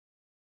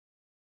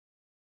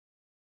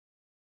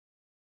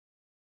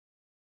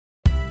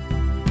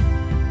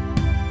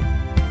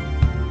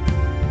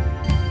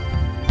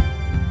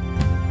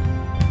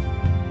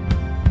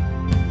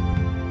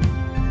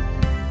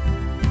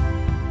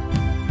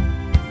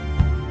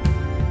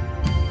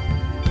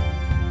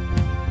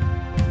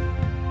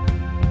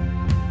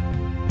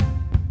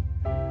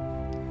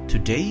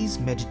Today's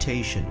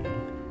meditation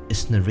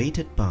is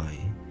narrated by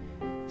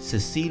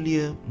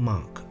Cecilia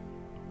Mark.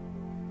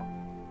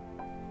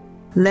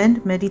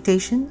 Lent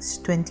Meditations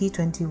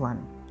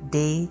 2021,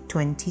 Day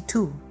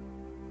 22.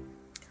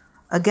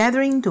 A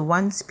gathering to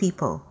one's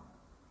people.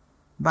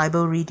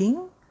 Bible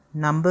reading,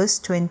 Numbers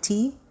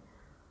 20,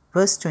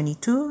 verse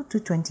 22 to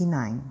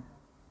 29.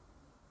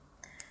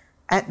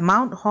 At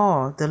Mount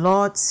Hor, the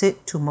Lord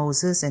said to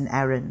Moses and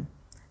Aaron,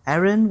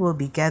 Aaron will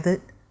be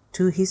gathered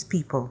to his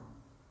people.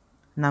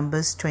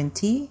 Numbers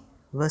 20,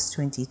 verse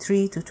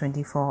 23 to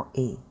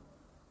 24a.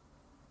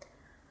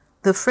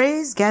 The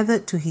phrase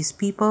gathered to his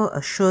people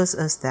assures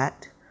us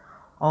that,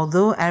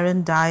 although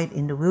Aaron died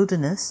in the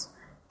wilderness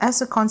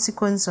as a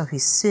consequence of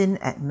his sin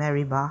at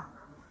Meribah,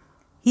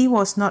 he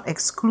was not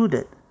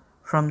excluded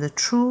from the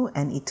true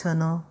and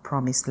eternal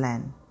promised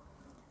land.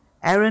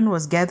 Aaron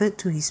was gathered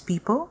to his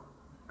people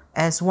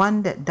as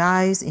one that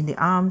dies in the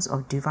arms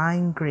of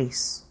divine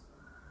grace.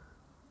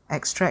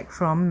 Extract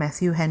from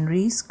Matthew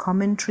Henry's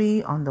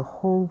Commentary on the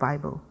Whole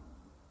Bible.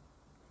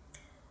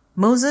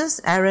 Moses,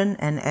 Aaron,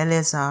 and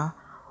Eleazar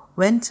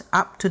went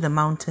up to the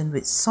mountain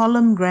with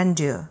solemn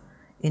grandeur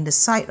in the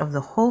sight of the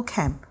whole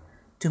camp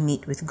to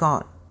meet with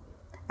God.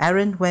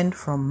 Aaron went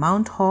from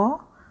Mount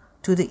Hor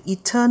to the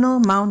eternal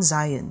Mount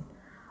Zion,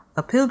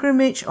 a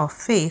pilgrimage of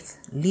faith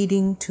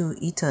leading to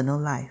eternal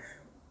life.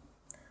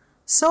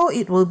 So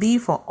it will be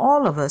for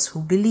all of us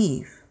who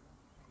believe.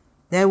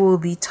 There will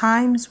be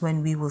times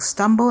when we will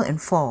stumble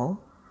and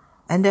fall,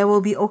 and there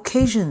will be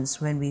occasions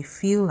when we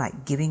feel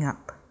like giving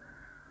up.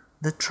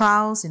 The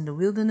trials in the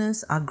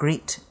wilderness are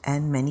great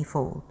and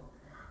manifold,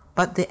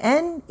 but the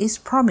end is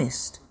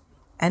promised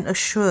and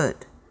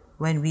assured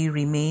when we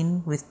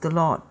remain with the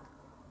Lord.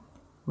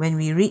 When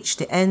we reach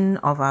the end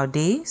of our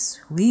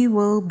days, we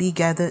will be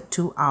gathered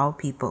to our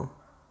people,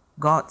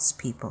 God's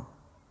people.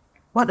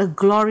 What a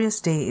glorious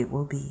day it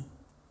will be.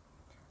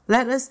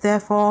 Let us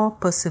therefore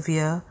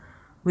persevere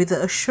with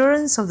the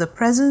assurance of the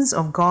presence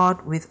of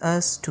God with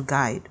us to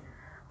guide,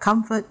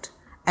 comfort,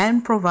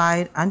 and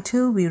provide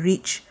until we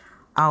reach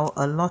our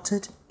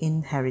allotted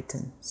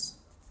inheritance.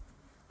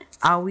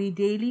 Are we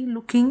daily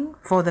looking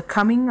for the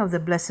coming of the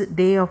blessed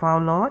day of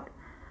our Lord,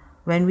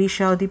 when we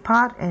shall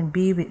depart and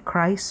be with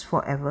Christ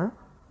forever?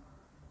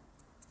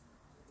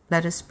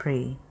 Let us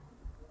pray.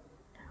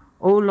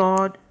 O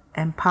Lord,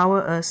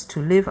 empower us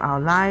to live our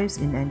lives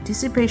in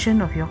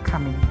anticipation of your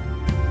coming,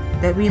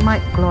 that we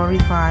might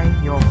glorify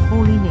your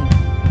holy name.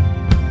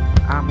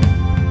 Amen.